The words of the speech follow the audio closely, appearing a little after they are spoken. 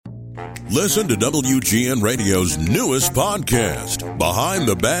Listen to WGN Radio's newest podcast, Behind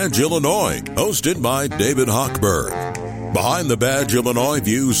the Badge Illinois, hosted by David Hochberg. Behind the Badge Illinois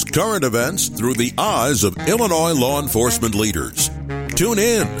views current events through the eyes of Illinois law enforcement leaders. Tune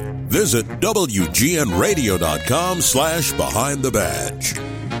in. Visit WGNRadio.com/Behind the Badge.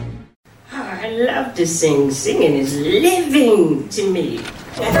 I love to sing. Singing is living to me.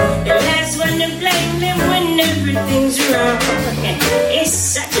 The last one to blame me when everything's wrong. It's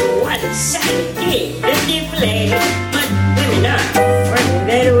such a one-sided game that they play. But women are working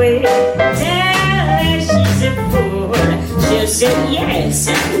that way. Tell her she's a fool. She'll say, yes,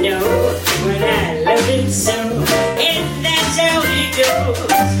 I know, but I love it so. And that's how it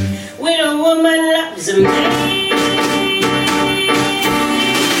goes when a woman loves a man.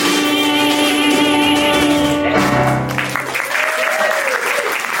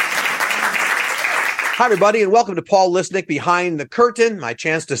 Hi, everybody, and welcome to Paul Lisnek Behind the Curtain, my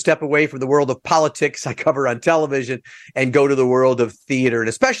chance to step away from the world of politics I cover on television and go to the world of theater, and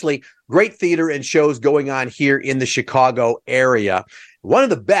especially great theater and shows going on here in the Chicago area. One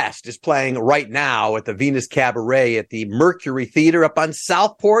of the best is playing right now at the Venus Cabaret at the Mercury Theater up on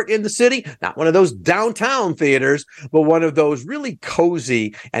Southport in the city. Not one of those downtown theaters, but one of those really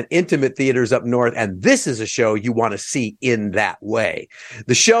cozy and intimate theaters up north. And this is a show you want to see in that way.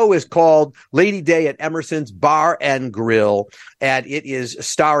 The show is called Lady Day at Emerson's Bar and Grill, and it is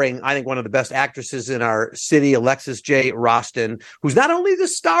starring, I think, one of the best actresses in our city, Alexis J. Roston, who's not only the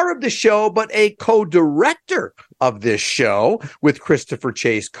star of the show, but a co-director of this show with Christopher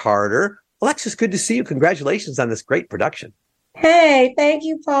Chase Carter. Alexis, good to see you. Congratulations on this great production. Hey, thank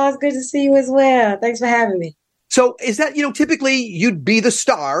you, Paul. It's good to see you as well. Thanks for having me. So is that, typically you'd be the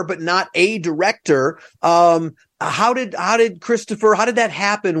star, but not a director. How did that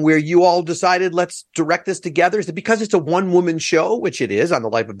happen where you all decided let's direct this together? Is it because it's a one-woman show, which it is, on the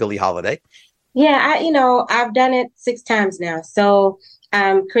life of Billie Holiday? Yeah, I've done it 6 times now. So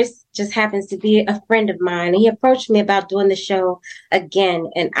Chris just happens to be a friend of mine. And he approached me about doing the show again.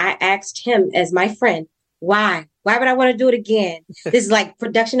 And I asked him as my friend, why? Why would I want to do it again? This is like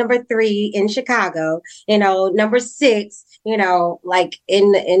production number 3 in Chicago, number 6, like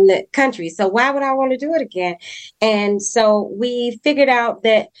in the country. So why would I want to do it again? And so we figured out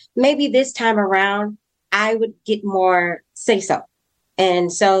that maybe this time around I would get more say-so.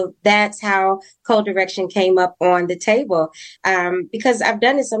 And so that's how co-direction came up on the table, because I've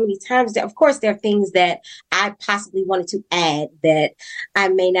done it so many times that, of course, there are things that I possibly wanted to add that I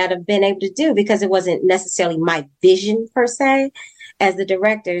may not have been able to do because it wasn't necessarily my vision per se as the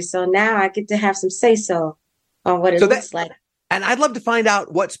director. So now I get to have some say-so on what it looks like. And I'd love to find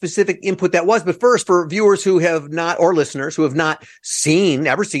out what specific input that was. But first, for viewers who have not, or listeners who have not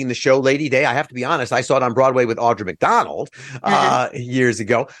ever seen the show Lady Day, I have to be honest, I saw it on Broadway with Audra McDonald years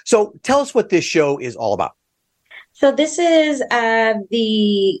ago. So tell us what this show is all about. So this is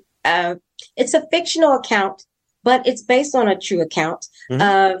it's a fictional account, but it's based on a true account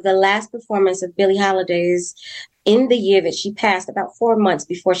of the last performance of Billie Holiday's in the year that she passed, about 4 months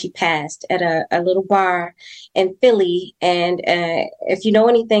before she passed, at a little bar in Philly. And if you know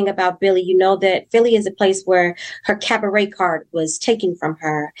anything about Billie, you know that Philly is a place where her cabaret card was taken from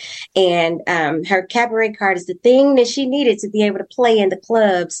her. And her cabaret card is the thing that she needed to be able to play in the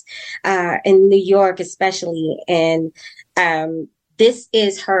clubs in New York, especially. And this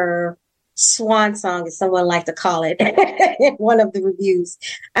is her swan song, as someone liked to call it in one of the reviews.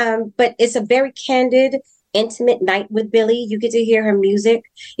 But it's a very candid, intimate night with Billie. You get to hear her music.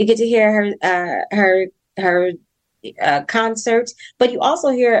 You get to hear her concerts, but you also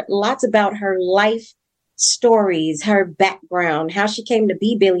hear lots about her life stories, her background, how she came to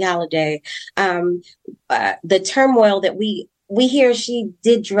be Billie Holiday, the turmoil that we hear she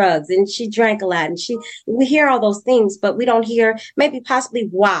did drugs and she drank a lot, and we hear all those things, but we don't hear maybe possibly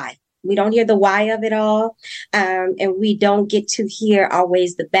why. We don't hear the why of it all, and we don't get to hear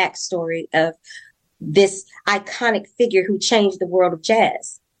always the backstory of this iconic figure who changed the world of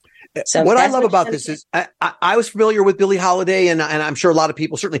jazz. So what I love about this is I was familiar with Billie Holiday, and I'm sure a lot of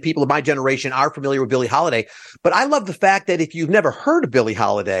people, certainly people of my generation, are familiar with Billie Holiday. But I love the fact that if you've never heard of Billie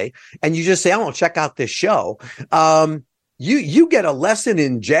Holiday and you just say, I want to check out this show, you get a lesson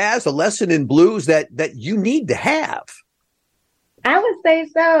in jazz, a lesson in blues that you need to have. I would say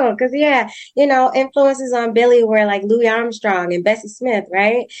so, because, influences on Billie were like Louis Armstrong and Bessie Smith,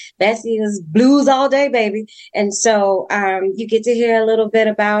 right? Bessie was blues all day, baby. And so you get to hear a little bit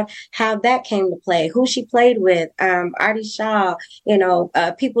about how that came to play, who she played with, Artie Shaw,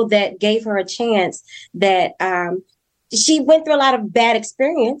 people that gave her a chance, that she went through a lot of bad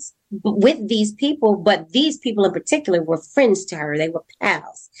experience, with these people, but these people in particular were friends to her. They were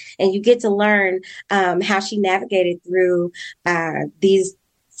pals. And you get to learn how she navigated through these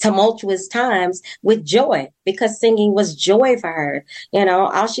tumultuous times with joy, because singing was joy for her. You know,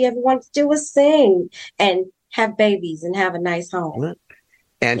 all she ever wanted to do was sing and have babies and have a nice home.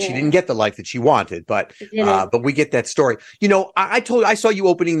 And she didn't get the life that she wanted, but we get that story. You know, I saw you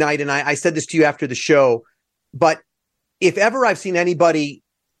opening night, and I said this to you after the show, but if ever I've seen anybody,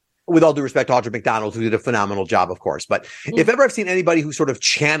 with all due respect to Audra McDonald, who did a phenomenal job, of course, but if ever I've seen anybody who sort of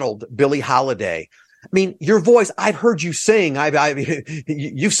channeled Billie Holiday, I mean, your voice, I've heard you sing.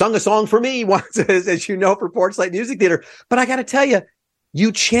 You've sung a song for me once, as you know, for Porchlight Music Theater. But I got to tell you,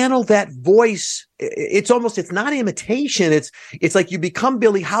 you channel that voice. It's not imitation. It's like you become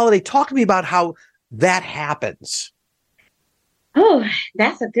Billie Holiday. Talk to me about how that happens. Oh,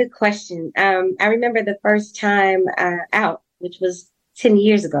 that's a good question. I remember the first time out, which was 10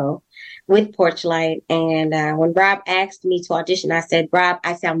 years ago, with Porchlight. And when Rob asked me to audition, I said, Rob,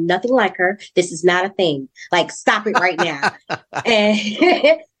 I sound nothing like her. This is not a thing. Like, stop it right now.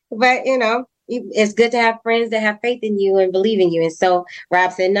 But, you know, it's good to have friends that have faith in you and believe in you. And so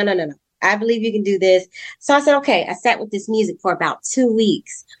Rob said, no. I believe you can do this. So I said, okay. I sat with this music for about 2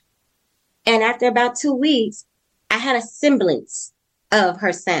 weeks. And after about 2 weeks, I had a semblance of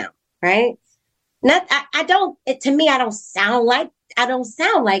her sound, right? To me, I don't sound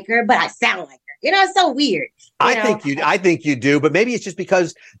like her, but I sound like her. You know, it's so weird. I think you do, but maybe it's just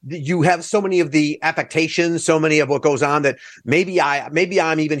because you have so many of the affectations, so many of what goes on, that maybe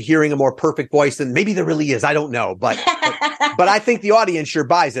I'm even hearing a more perfect voice than maybe there really is. I don't know, but I think the audience sure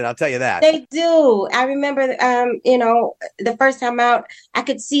buys it. I'll tell you that. They do. I remember, the first time out, I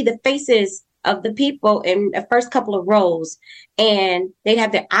could see the faces of the people in the first couple of rows, and they'd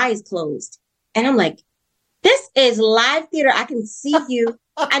have their eyes closed. And I'm like, this is live theater. I can see you.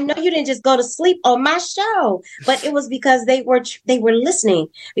 I know you didn't just go to sleep on my show, but it was because they were listening,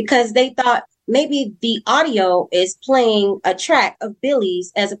 because they thought maybe the audio is playing a track of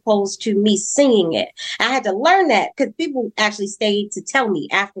Billie's as opposed to me singing it. I had to learn that, because people actually stayed to tell me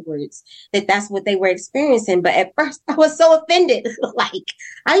afterwards that that's what they were experiencing. But at first I was so offended. Like,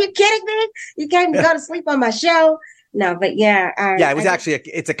 are you kidding me? You can't even go to sleep on my show. No, but it was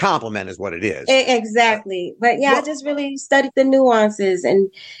it's a compliment is what it is. Exactly. But I just really studied the nuances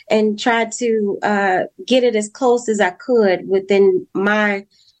and tried to get it as close as I could within my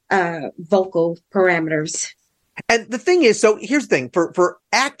vocal parameters. And the thing is, so here's the thing, for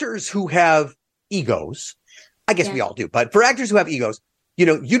actors who have egos, I guess we all do, but for actors who have egos, you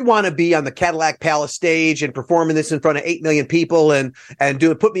know, you'd want to be on the Cadillac Palace stage and performing this in front of 8 million people and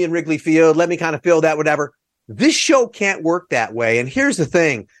put me in Wrigley Field, let me kind of feel that, whatever. This show can't work that way. And here's the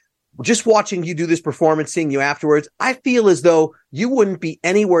thing. Just watching you do this performance, seeing you afterwards, I feel as though you wouldn't be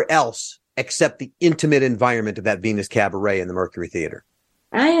anywhere else except the intimate environment of that Venus Cabaret in the Mercury Theater.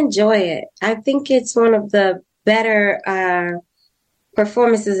 I enjoy it. I think it's one of the better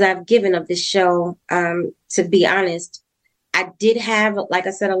performances I've given of this show, to be honest. I did have, like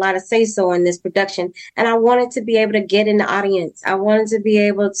I said, a lot of say-so in this production, and I wanted to be able to get in the audience. I wanted to be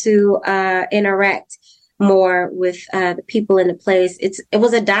able to interact more with the people in the place. It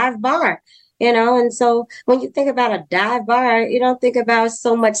was a dive bar, you know, and so when you think about a dive bar, you don't think about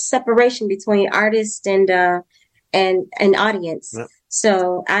so much separation between artist and audience. Yep.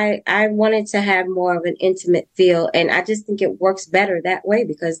 So I wanted to have more of an intimate feel, and I just think it works better that way,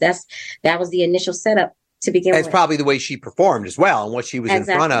 because that was the initial setup to begin with. It's probably the way she performed as well and what she was in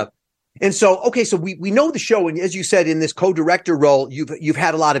front of. And so, okay, so we know the show, and as you said, in this co-director role, you've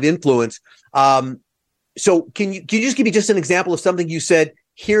had a lot of influence. So can you just give me just an example of something you said,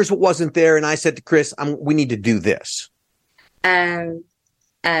 here's what wasn't there, and I said to Chris, we need to do this? There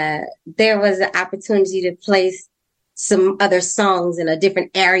was an opportunity to place some other songs in a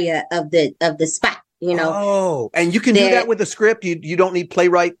different area of the spot, you know. Oh, and you can do that with the script? You don't need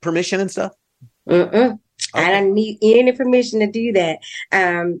playwright permission and stuff? Okay. I don't need any permission to do that.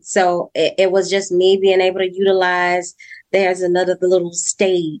 So it was just me being able to utilize. There's another little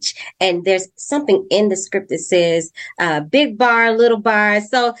stage, and there's something in the script that says big bar, little bar.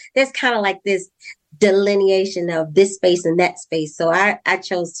 So there's kind of like this delineation of this space and that space. So I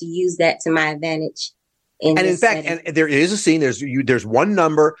chose to use that to my advantage. And in fact, and there is a scene. There's one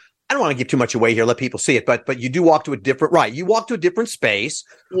number. I don't want to give too much away here. Let people see it, but you do walk to a different, right? You walk to a different space.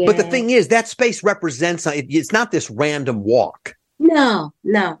 Yeah. But the thing is, that space represents. It's not this random walk. No,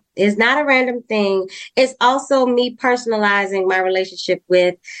 it's not a random thing. It's also me personalizing my relationship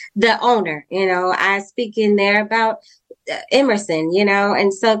with the owner. You know, I speak in there about Emerson, you know,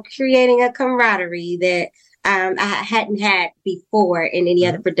 and so creating a camaraderie that I hadn't had before in any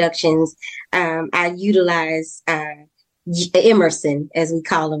other productions. I utilize Emerson, as we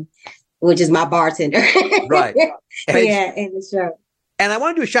call him, which is my bartender. Right. Yeah, in the show. And I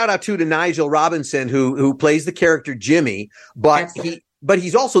want to do a shout out too to Nigel Robinson, who plays the character Jimmy, but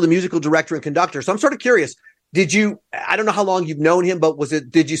he's also the musical director and conductor. So I'm sort of curious. I don't know how long you've known him, but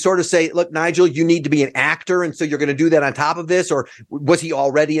did you sort of say, look, Nigel, you need to be an actor, and so you're going to do that on top of this? Or was he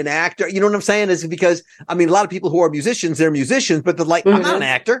already an actor? You know what I'm saying? Is because, I mean, a lot of people who are musicians, they're musicians, but they're like, I'm not an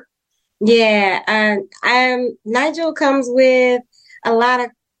actor. Yeah. Nigel comes with a lot of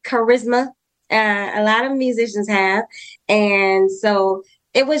charisma. A lot of musicians have. And so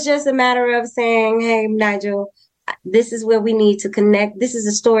it was just a matter of saying, hey, Nigel, this is where we need to connect. This is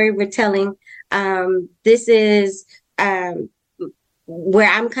a story we're telling. This is where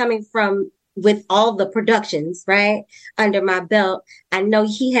I'm coming from with all the productions, right, under my belt. I know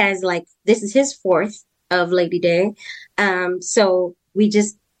he has this is his fourth of Lady Day. So we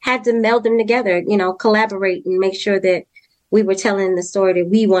just had to meld them together, collaborate and make sure that we were telling the story that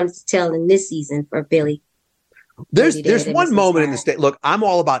we wanted to tell in this season for Billie. There's one moment in the state. Look, I'm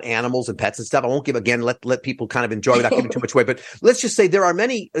all about animals and pets and stuff. I won't let people kind of enjoy without giving too much away. But let's just say there are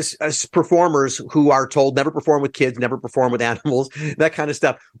many performers who are told never perform with kids, never perform with animals, that kind of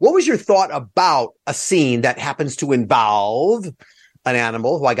stuff. What was your thought about a scene that happens to involve an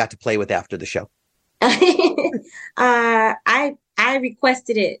animal who I got to play with after the show? I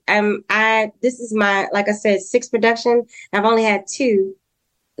requested it. This is my, like I said, 6th production. I've only had 2.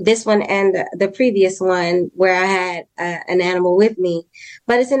 This one and the previous one where I had an animal with me,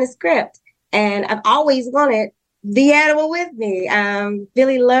 but it's in the script, and I've always wanted the animal with me.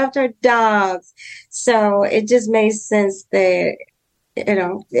 Billie loved her dogs, so it just made sense that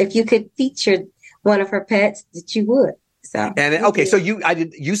if you could feature one of her pets, that you would. So okay, so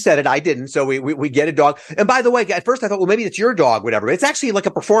you said it, I didn't. So we get a dog. And by the way, at first I thought, well, maybe it's your dog, whatever. It's actually like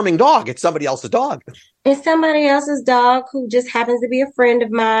a performing dog. It's somebody else's dog. It's somebody else's dog who just happens to be a friend of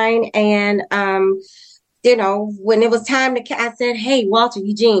mine. And when it was time I said, hey, Walter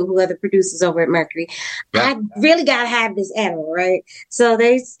Eugene, who are the producers over at Mercury, I really gotta have this animal, right? So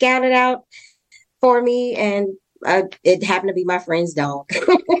they scouted out for me, and it happened to be my friend's dog.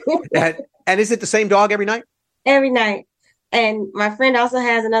 And is it the same dog every night? Every night. And my friend also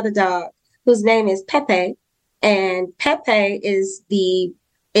has another dog whose name is Pepe, and Pepe is the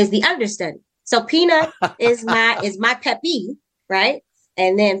understudy. So Peanut is my Pepe, right?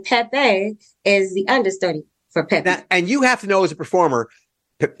 And then Pepe is the understudy for Pepe. Now, and you have to know as a performer,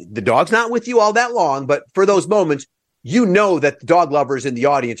 the dog's not with you all that long, but for those moments, that the dog lovers in the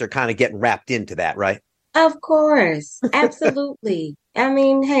audience are kind of getting wrapped into that, right? Of course. Absolutely. I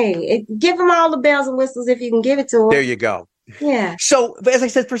mean, hey, give them all the bells and whistles if you can give it to them. There you go. Yeah. So, as I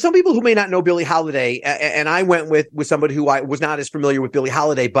said, for some people who may not know Billie Holiday, and I went with somebody who I was not as familiar with Billie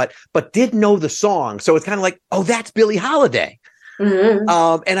Holiday, but did know the song. So it's kind of like, oh, that's Billie Holiday.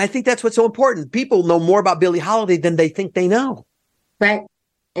 Mm-hmm. And I think that's what's so important. People know more about Billie Holiday than they think they know. Right.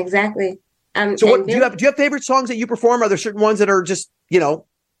 Exactly. So do you have favorite songs that you perform? Are there certain ones that are just,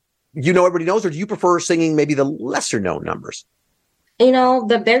 everybody knows, or do you prefer singing maybe the lesser known numbers?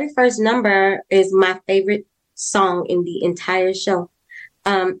 The very first number is my favorite song in the entire show.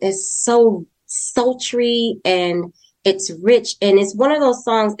 It's so sultry and it's rich, and it's one of those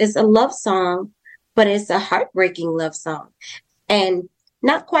songs. It's a love song, but it's a heartbreaking love song, and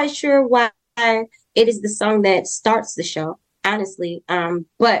not quite sure why it is the song that starts the show, honestly.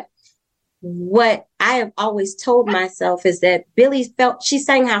 But what I have always told myself is that Billie she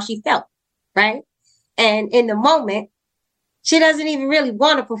sang how she felt, right? And in the moment, she doesn't even really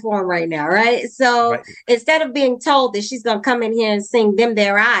want to perform right now, right? So instead of being told that she's going to come in here and sing Them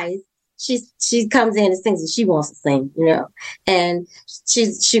Their Eyes, she comes in and sings what she wants to sing, and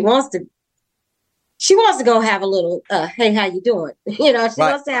she wants to go have a little, hey, how you doing? She wants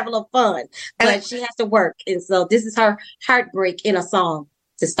to have a little fun, but she has to work. And so this is her heartbreak in a song.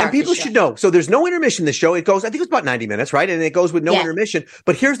 And people should know. So there's no intermission in the show. It goes, I think it's about 90 minutes, right? And it goes with no intermission.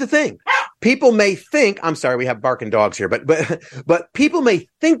 But here's the thing. People may think, I'm sorry, we have barking dogs here, but people may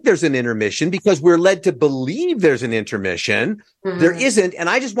think there's an intermission because we're led to believe there's an intermission. Mm-hmm. There isn't. And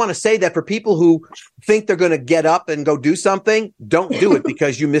I just want to say that for people who think they're going to get up and go do something, don't do it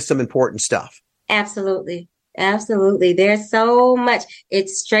because you miss some important stuff. Absolutely. Absolutely. There's so much.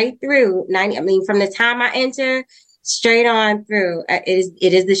 It's straight through 90. I mean, from the time I enter straight on through, it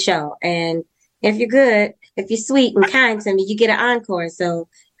is the show. And if you're good, if you're sweet and kind to me, you get an encore. So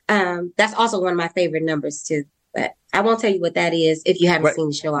that's also one of my favorite numbers too. but I won't tell you what that is if you haven't seen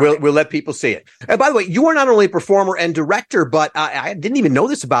the show already. We'll let people see it. And by the way, you are not only a performer and director, but I didn't even know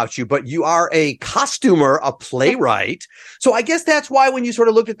this about you, but you are a costumer, a playwright. So I guess that's why when you sort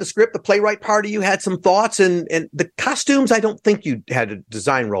of looked at the script, the playwright part of you had some thoughts, and the costumes, I don't think you had a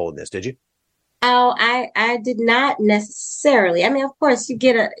design role in this, did you? Oh, I did not necessarily. I mean, of course,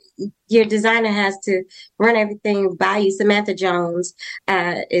 your designer has to run everything by you. Samantha Jones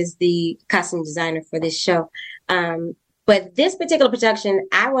is the costume designer for this show. But this particular production,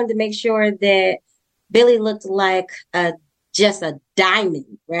 I wanted to make sure that Billie looked like just a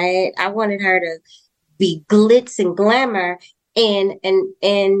diamond, right? I wanted her to be glitz and glamour in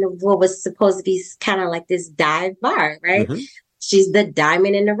what was supposed to be kind of like this dive bar, right? Mm-hmm. She's the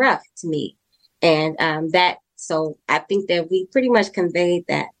diamond in the rough to me. And so I think that we pretty much conveyed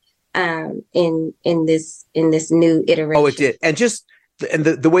that in this new iteration. Oh, it did. And just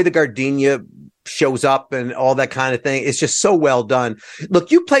the way the gardenia shows up and all that kind of thing, it's just so well done.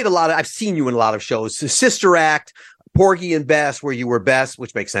 Look, you played I've seen you in a lot of shows. Sister Act, Porgy and Bess, where you were Bess,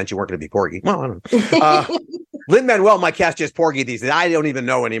 which makes sense. You weren't going to be Porgy. Well, I don't know. Lin-Manuel might cast just Porgy these days. I don't even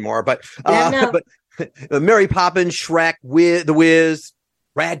know anymore. But Mary Poppins, Shrek, The Wiz,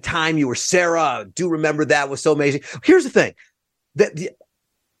 Ragtime, you were Sarah. Do remember that was so amazing. Here's the thing.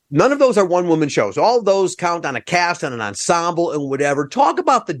 None of those are one-woman shows. All of those count on a cast and an ensemble and whatever. Talk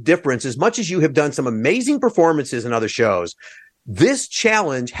about the difference. As much as you have done some amazing performances in other shows, this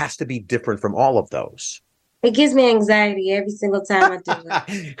challenge has to be different from all of those. It gives me anxiety every single time I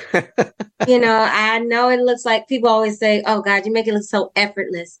do it. I know it looks like people always say, oh, God, you make it look so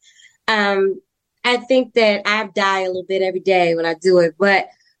effortless. I think that I die a little bit every day when I do it. But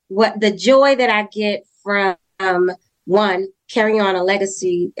what the joy that I get from, one, carrying on a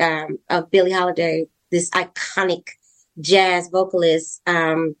legacy of Billie Holiday, this iconic jazz vocalist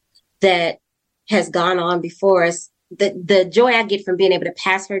that has gone on before us, the joy I get from being able to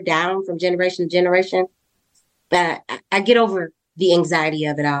pass her down from generation to generation, I get over the anxiety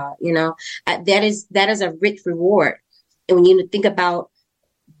of it all. That is a rich reward. And when you think about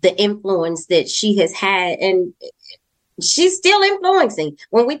the influence that she has had, and she's still influencing.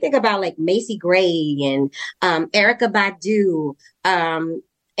 When we think about like Macy Gray and Erykah Badu,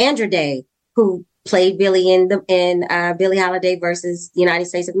 Andra Day, who played Billie in Billie Holiday versus United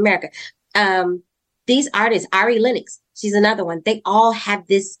States of America. These artists, Ari Lennox, she's another one. They all have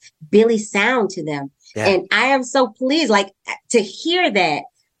this Billie sound to them. Yeah. And I am so pleased, to hear that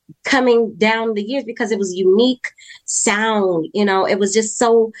coming down the years, because it was unique sound. It was just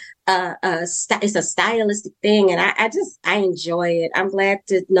so it's a stylistic thing, and I enjoy it. I'm glad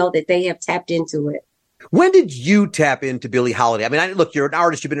to know that they have tapped into it. When did you tap into Billie Holiday? I mean, look, you're an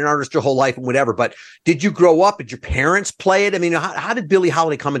artist, you've been an artist your whole life and whatever, but did you grow up? Did your parents play it? I mean, how did Billie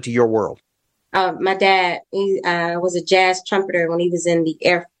Holiday come into your world? My dad, he was a jazz trumpeter when he was in the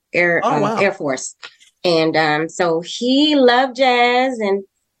Air Force. And so he loved jazz, and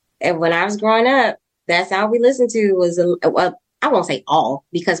when I was growing up, that's all we listened to was, I won't say all,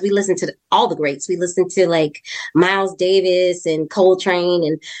 because we listened to all the greats. We listened to like Miles Davis and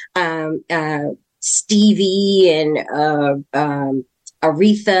Coltrane and Stevie and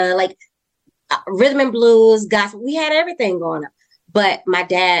Aretha, like rhythm and blues, gospel. We had everything going on. But my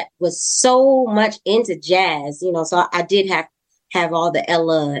dad was so much into jazz, so I did have all the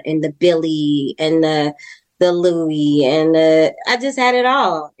Ella and the Billie and the Louis, and I just had it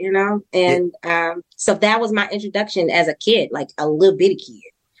all, and so that was my introduction as a kid, like a little bitty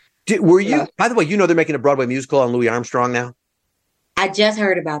kid. Were you, by the way, they're making a Broadway musical on Louis Armstrong now? I just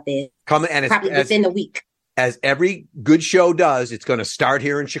heard about this. Probably within the week. As every good show does, it's going to start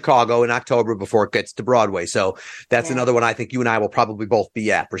here in Chicago in October before it gets to Broadway. So that's another one I think you and I will probably both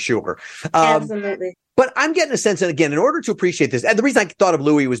be at for sure. Absolutely. But I'm getting a sense, and again, in order to appreciate this, and the reason I thought of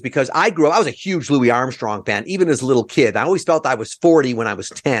Louis was because I was a huge Louis Armstrong fan, even as a little kid. I always felt I was 40 when I was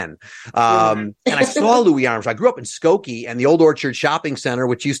 10. And I saw Louis Armstrong. I grew up in Skokie, and the Old Orchard Shopping Center,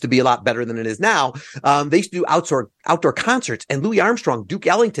 which used to be a lot better than it is now. They used to do outdoor concerts, and Louis Armstrong, Duke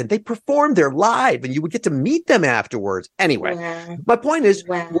Ellington, they performed there live, and you would get to meet them afterwards. Anyway, my point is,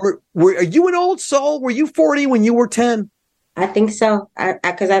 are you an old soul? Were you 40 when you were 10? I think so,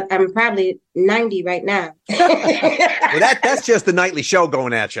 because I'm probably 90 right now. Well, that's just the nightly show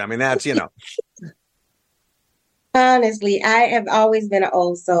going at you. I mean, that's, Honestly, I have always been an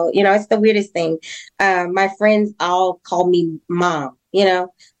old soul. It's the weirdest thing. My friends all call me mom.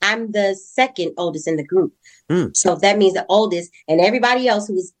 I'm the second oldest in the group. So that means the oldest, and everybody else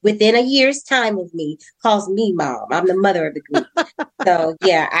who's within a year's time of me calls me mom. I'm the mother of the group. So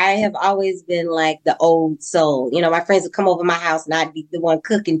yeah, I have always been like the old soul. My friends would come over my house and I'd be the one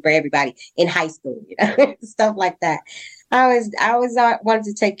cooking for everybody in high school, stuff like that. I always wanted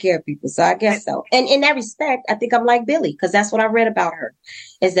to take care of people. So I guess so. And in that respect, I think I'm like Billie, because that's what I read about her,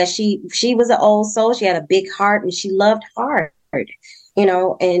 is that she was an old soul. She had a big heart and she loved hard.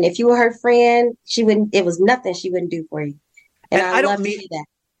 And if you were her friend, it was nothing she wouldn't do for you. And I love to see that.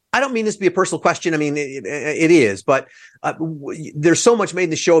 I don't mean this to be a personal question. I mean, it is, but there's so much made in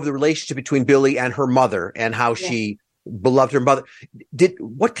the show of the relationship between Billie and her mother and how she beloved her mother.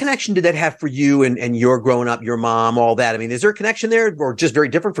 What connection did that have for you and your growing up, your mom, all that? I mean, is there a connection there, or just very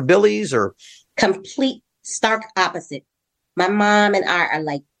different from Billie's, or complete stark opposite? My mom and I are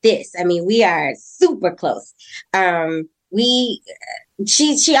like this. I mean, we are super close.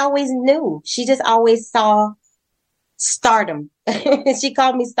 She always knew. She just always saw stardom. She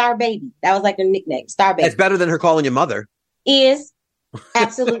called me Star Baby. That was like her nickname, Star Baby. It's better than her calling you mother.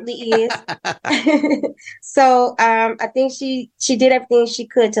 Absolutely is. So I think she did everything she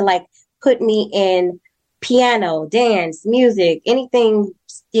could to like put me in piano, dance, music, anything,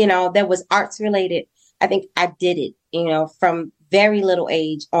 that was arts related. I think I did it, from very little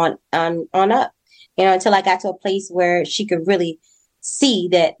age on up, until I got to a place where she could really see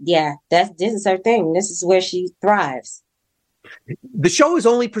that, this is her thing. This is where she thrives. The show is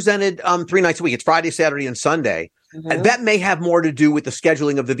only presented 3 nights a week. It's Friday, Saturday, and Sunday. Mm-hmm. That may have more to do with the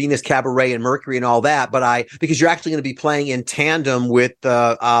scheduling of the Venus Cabaret and Mercury and all that, because you're actually going to be playing in tandem with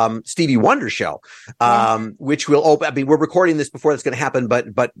the Stevie Wonder show, which will open. I mean, we're recording this before that's going to happen,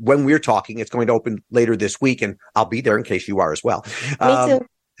 but when we're talking, it's going to open later this week, and I'll be there in case you are as well. Me too.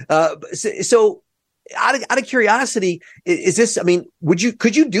 So out of curiosity, is this, I mean,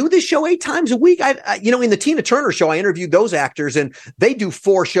 could you do this show 8 times a week? In the Tina Turner show, I interviewed those actors and they do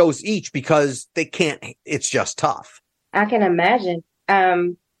 4 shows each because they can't, it's just tough. I can imagine.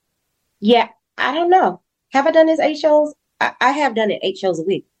 Yeah, I don't know. Have I done this 8 shows? I have done it 8 shows a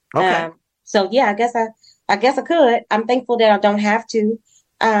week. Okay. So yeah, I guess I could. I'm thankful that I don't have to.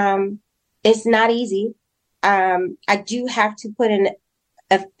 It's not easy. I do have to put an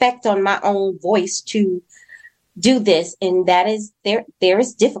effect on my own voice to do this, and that is there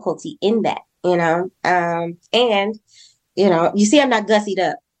is difficulty in that, and you see I'm not gussied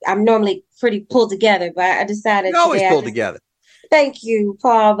up. I'm normally pretty pulled together, but I decided you're always pulled together. Thank you,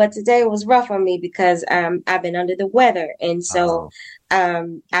 Paul, but today was rough on me because I've been under the weather, and so I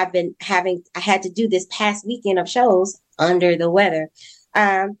had to do this past weekend of shows under the weather.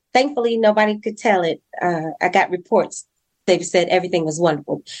 Thankfully nobody could tell it. I got reports. They said everything was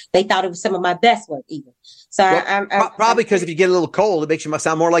wonderful. They thought it was some of my best work, even. So I'm probably because if you get a little cold, it makes you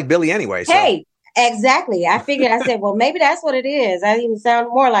sound more like Billie anyway. So. Hey, exactly. I figured. I said, well, maybe that's what it is. I even sound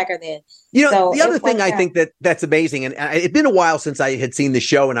more like her then. So the other thing I think that's amazing, and it'd been a while since I had seen the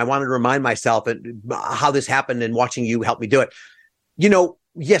show, and I wanted to remind myself how this happened, and watching you help me do it.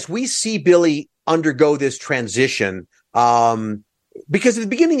 Yes, we see Billie undergo this transition. Because at the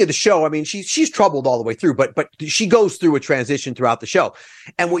beginning of the show, I mean, she's troubled all the way through, but she goes through a transition throughout the show.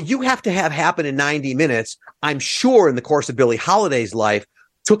 And what you have to have happen in 90 minutes, I'm sure in the course of Billie Holiday's life,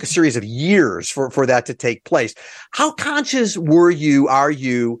 took a series of years for that to take place. How conscious are you,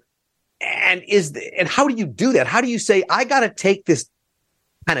 and how do you do that? How do you say, I got to take this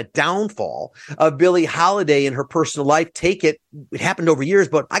kind of downfall of Billie Holiday in her personal life, it happened over years,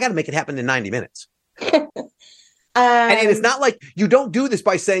 but I got to make it happen in 90 minutes. And it's not like you don't do this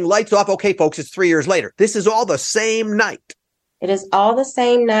by saying lights off. Okay, folks, it's 3 years later. This is all the same night. It is all the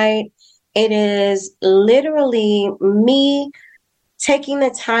same night. It is literally me taking the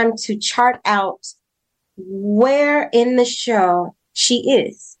time to chart out where in the show she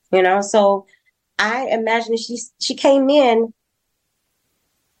is, So I imagine she came in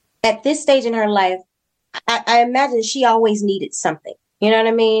at this stage in her life. I imagine she always needed something. You know what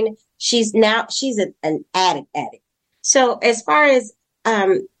I mean? She's an addict. So as far as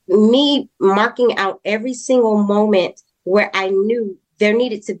me marking out every single moment where I knew there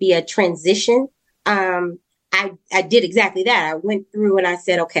needed to be a transition, I did exactly that. I went through and I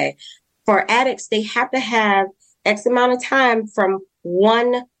said, okay, for addicts, they have to have X amount of time from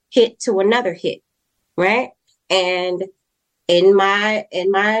one hit to another hit, right? And in my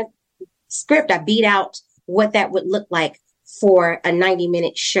script, I beat out what that would look like for a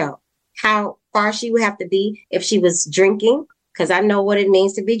 90-minute show. How far she would have to be if she was drinking, because I know what it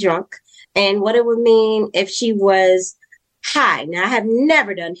means to be drunk. and what it would mean if she was high. Now, I have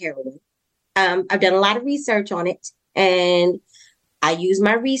never done heroin. I've done a lot of research on it, and I use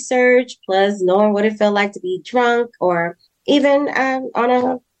my research plus knowing what it felt like to be drunk or even on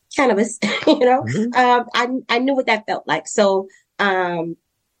a cannabis, I knew what that felt like. So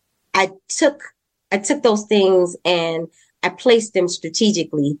I took those things and I placed them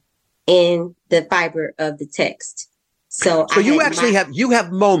strategically in the fiber of the text. So you actually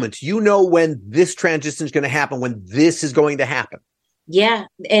have moments, when this transition is going to happen, when this is going to happen. Yeah.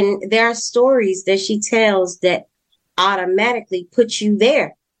 And there are stories that she tells that automatically put you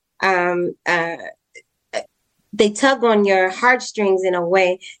there. They tug on your heartstrings in a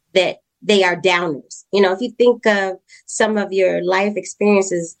way that they are downers. If you think of some of your life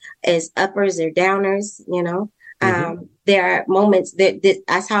experiences as uppers or downers, there are moments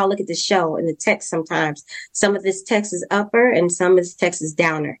that's how I look at the show and the text sometimes. Some of this text is upper and some of this text is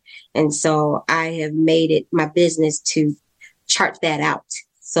downer. And so I have made it my business to chart that out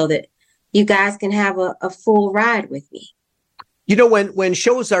so that you guys can have a full ride with me. When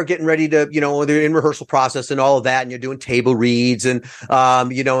shows are getting ready to, they're in rehearsal process and all of that, and you're doing table reads and, and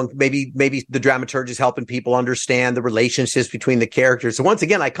maybe the dramaturg is helping people understand the relationships between the characters. So once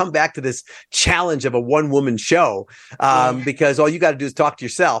again, I come back to this challenge of a one-woman show, because all you got to do is talk to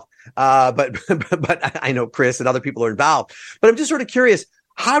yourself. But I know Chris and other people are involved, but I'm just sort of curious,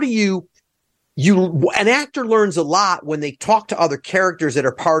 how do an actor learns a lot when they talk to other characters that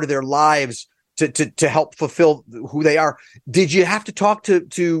are part of their lives to help fulfill who they are. Did you have to talk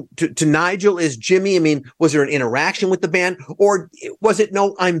to Nigel as Jimmy? I mean, was there an interaction with the band, or was it,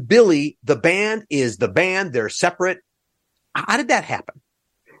 no, I'm Billy, the band is the band, they're separate? How did that happen?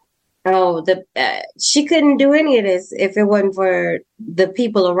 Oh, she couldn't do any of this if it wasn't for the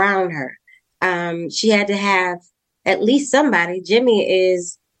people around her. She had to have at least somebody. Jimmy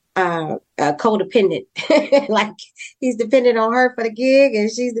is codependent. Like, he's dependent on her for the gig and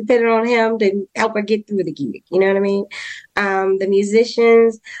she's dependent on him to help her get through the gig. You know what I mean? The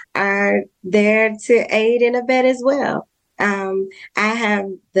musicians are there to aid and abet as well. I have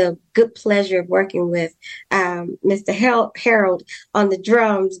the good pleasure of working with Mr. Harold on the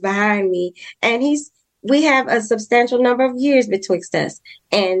drums behind me, and we have a substantial number of years betwixt us.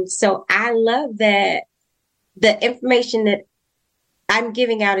 And so I love that the information that I'm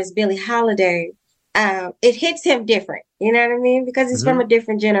giving out as Billie Holiday, it hits him different. You know what I mean? Because he's from a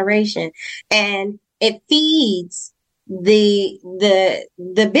different generation, and it feeds the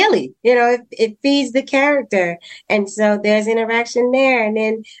Billy, it feeds the character. And so there's interaction there.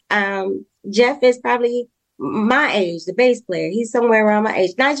 And then, Jeff is probably my age, the bass player. He's somewhere around my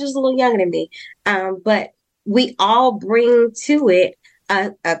age. Nigel's a little younger than me. But we all bring to it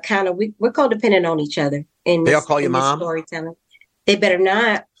a kind of, we're codependent on each other. They all call you mom? Storytelling. They better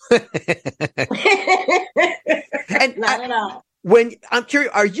not. And not at all. When I'm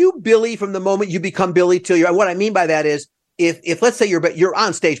curious, are you Billy from the moment you become Billy till you're? What I mean by that is, if let's say you're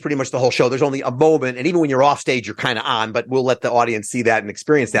on stage pretty much the whole show, there's only a moment, and even when you're off stage, you're kind of on. But we'll let the audience see that and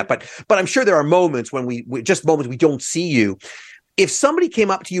experience that. But I'm sure there are moments when we don't see you. If somebody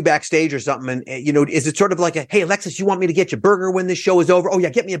came up to you backstage or something, and is it sort of like hey, Alexis, you want me to get you a burger when this show is over? Oh yeah,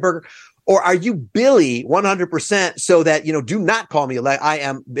 get me a burger. Or are you Billy 100% so that do not call me I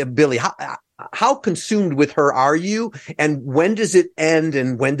am Billy? How consumed with her are you, and when does it end,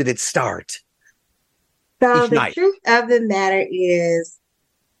 and when did it start? So the truth of the matter is,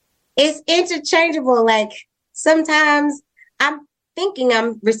 it's interchangeable. Like, sometimes I'm thinking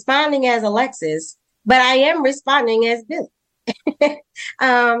I'm responding as Alexis, but I am responding as Billy.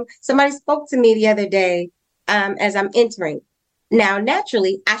 Somebody spoke to me the other day as I'm entering. Now,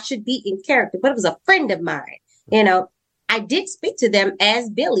 naturally, I should be in character, but it was a friend of mine. I did speak to them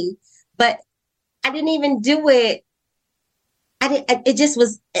as Billy, but I didn't even do it. It just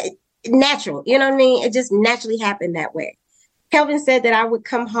was natural. You know what I mean? It just naturally happened that way. Kelvin said that I would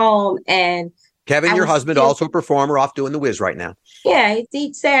come home and Kevin, your husband, also a performer, off doing the whiz right now. Yeah,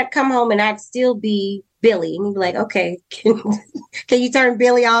 he'd say I'd come home and I'd still be Billy, and he'd be like, "Okay, can you turn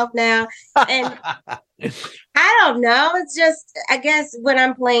Billy off now?" And I don't know. It's just, I guess when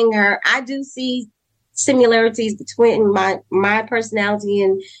I'm playing her, I do see similarities between my personality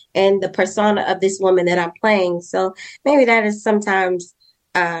and the persona of this woman that I'm playing. So maybe that is sometimes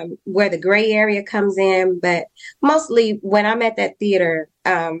where the gray area comes in. But mostly when I'm at that theater,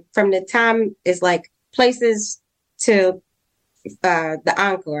 from the time it's like places to the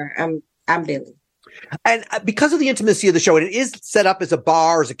encore, I'm Billy. And because of the intimacy of the show, and it is set up as a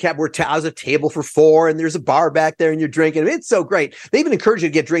bar, as a cab, where there's a table for four, and there's a bar back there, and you're drinking. It's so great. They even encourage you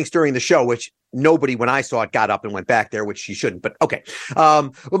to get drinks during the show, which nobody, when I saw it, got up and went back there, which you shouldn't. But okay.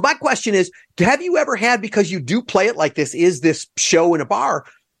 Well, my question is, have you ever had, because you do play it like this, is this show in a bar?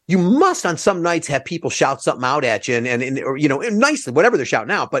 You must on some nights have people shout something out at you and or, you know, nicely, whatever they're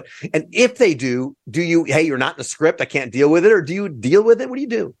shouting out. But, and if they do you, hey, you're not in the script, I can't deal with it? Or do you deal with it? What do you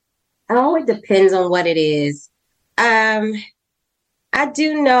do? Oh, it depends on what it is. I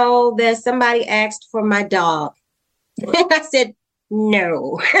do know that somebody asked for my dog. I said,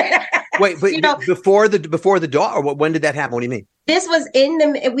 no. Wait, but before the dog, or when did that happen? What do you mean? This was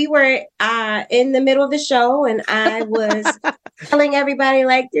we were in the middle of the show, and I was telling everybody,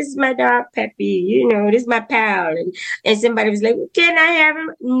 like, this is my dog, Peppy, you know, this is my pal. And somebody was like, can I have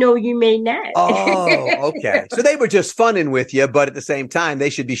him? No, you may not. Oh, okay. So they were just funning with you, but at the same time, they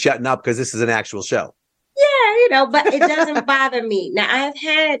should be shutting up because this is an actual show. Yeah, you know, but it doesn't bother me. Now, I've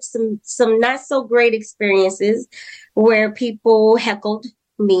had some not so great experiences where people heckled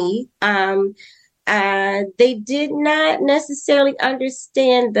me. They did not necessarily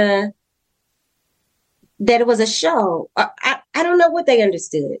understand that it was a show. I don't know what they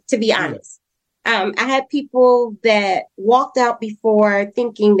understood, to be honest. I had people that walked out before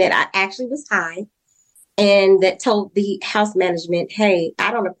thinking that I actually was high, and that told the house management, hey,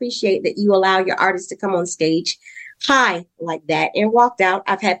 I don't appreciate that you allow your artists to come on stage high like that, and walked out.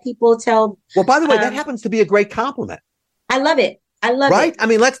 I've had people tell. Well, by the way, that happens to be a great compliment. I love it. I love right? it. I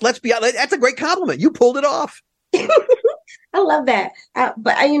mean, let's be honest. That's a great compliment. You pulled it off. I love that.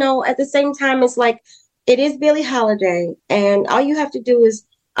 But, you know, at the same time, it's like, it is Billie Holiday, and all you have to do is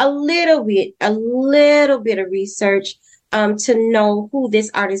a little bit of research to know who this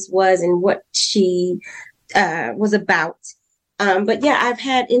artist was and what she was about. But yeah, I've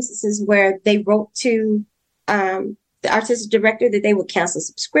had instances where they wrote to the artistic director that they would cancel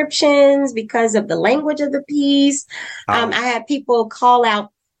subscriptions because of the language of the piece. I had people call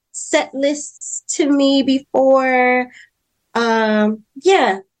out set lists to me before.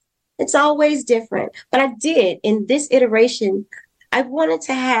 Yeah, it's always different. But I did, in this iteration, I wanted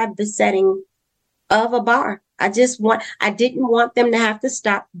to have the setting of a bar. I didn't want them to have to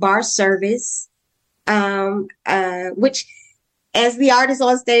stop bar service, which, as the artist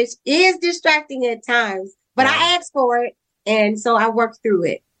on stage, is distracting at times. But I asked for it, and so I worked through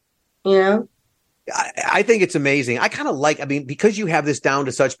it, you know? I think it's amazing. I kind of because you have this down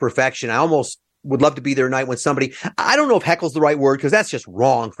to such perfection, I almost would love to be there tonight when somebody, I don't know if heckle's the right word, because that's just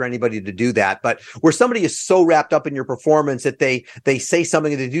wrong for anybody to do that, but where somebody is so wrapped up in your performance that they say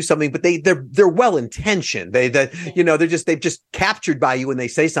something and they do something, but they're well intentioned. They've just captured by you when they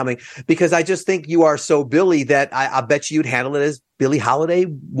say something, because I just think you are so Billie that I bet you'd handle it as Billie Holiday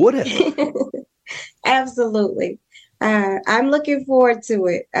would have. Absolutely. I'm looking forward to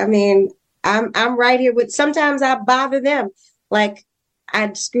it. I mean, I'm right here with, sometimes I bother them. Like,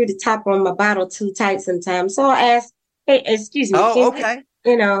 I screw the top on my bottle too tight sometimes. So I ask, hey, excuse me. Oh, okay.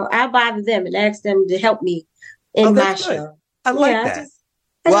 I bother them and ask them to help me in my show. I like that.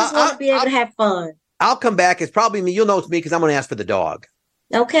 I just want to be able to have fun. I'll come back. It's probably me. You'll know it's me because I'm going to ask for the dog.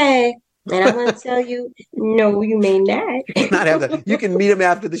 Okay. And I'm going to tell you, no, you may not. Not have that. You can meet him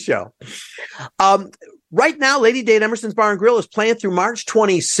after the show. Right now, Lady Day at Emerson's Bar and Grill is playing through March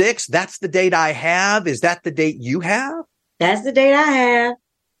 26th. That's the date I have. Is that the date you have? That's the date I have.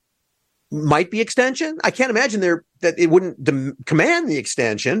 Might be extension. I can't imagine that it wouldn't command the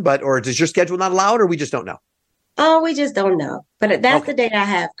extension, or does your schedule not allow it, or we just don't know? Oh, we just don't know. But that's the date I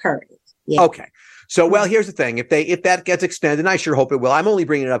have currently. Yeah. Okay. So, well, here's the thing. If that gets extended, and I sure hope it will. I'm only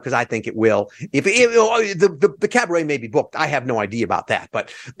bringing it up because I think it will. If the cabaret may be booked, I have no idea about that.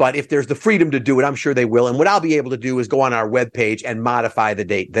 But if there's the freedom to do it, I'm sure they will. And what I'll be able to do is go on our webpage and modify the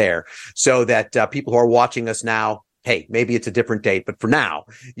date there so that people who are watching us now, hey, maybe it's a different date, but for now,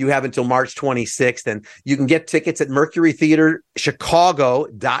 you have until March 26th, and you can get tickets at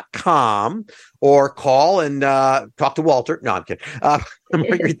mercurytheaterchicago.com or call and talk to Walter. No, I'm kidding.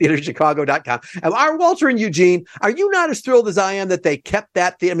 mercurytheaterchicago.com. Are Walter and Eugene, are you not as thrilled as I am that they kept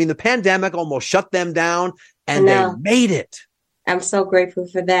that? The pandemic almost shut them down, and they made it. I'm so grateful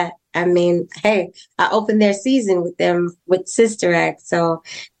for that. I mean, hey, I opened their season with them with Sister Act, so,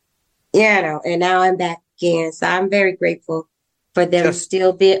 and now I'm back. So I'm very grateful for them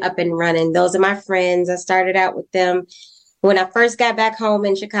still being up and running. Those are my friends. I started out with them when I first got back home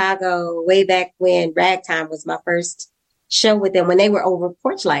in Chicago, way back when Ragtime was my first show with them, when they were over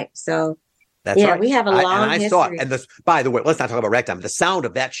Porch Light. So That's yeah, right. we have a long and I history. saw it. And by the way, let's not talk about ragtime. The sound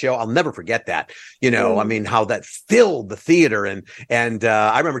of that show, I'll never forget that. I mean, how that filled the theater. And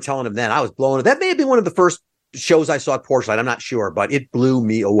I remember telling him then I was blown away. That may have been one of the first shows I saw at Porchlight. I'm not sure, but it blew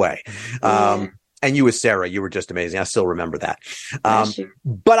me away. And you with Sarah, you were just amazing. I still remember that.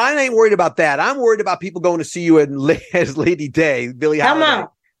 But I ain't worried about that. I'm worried about people going to see you as Lady Day, Billie Holiday.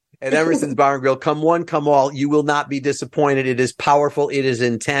 At Emerson's Bar and Grill. Come one, come all. You will not be disappointed. It is powerful. It is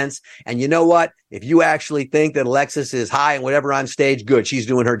intense. And you know what? If you actually think that Alexis is high and whatever on stage, good. She's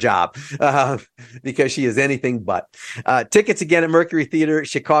doing her job because she is anything but. Tickets again at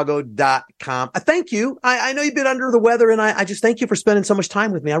mercurytheaterchicago.com. Thank you. I know you've been under the weather, and I just thank you for spending so much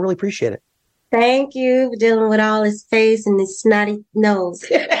time with me. I really appreciate it. Thank you for dealing with all his face and his snotty nose.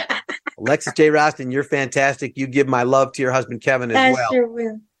 Alexis J. Roston, you're fantastic. You give my love to your husband, Kevin, as well. I sure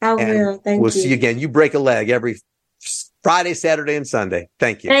will. I will. Thank you. We'll see you again. You break a leg every Friday, Saturday, and Sunday.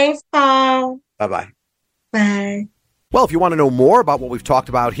 Thank you. Thanks, Paul. Bye-bye. Bye. Well, if you want to know more about what we've talked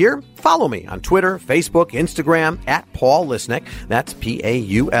about here, follow me on Twitter, Facebook, Instagram, at Paul Lisnek. That's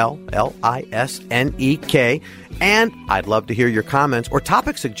PaulLisnek. And I'd love to hear your comments or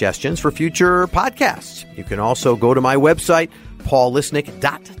topic suggestions for future podcasts. You can also go to my website,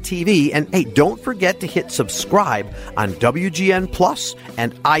 paullisnek.tv. And hey, don't forget to hit subscribe on WGN Plus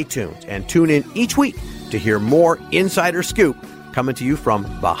and iTunes. And tune in each week to hear more Insider Scoop coming to you from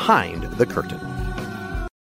behind the curtain.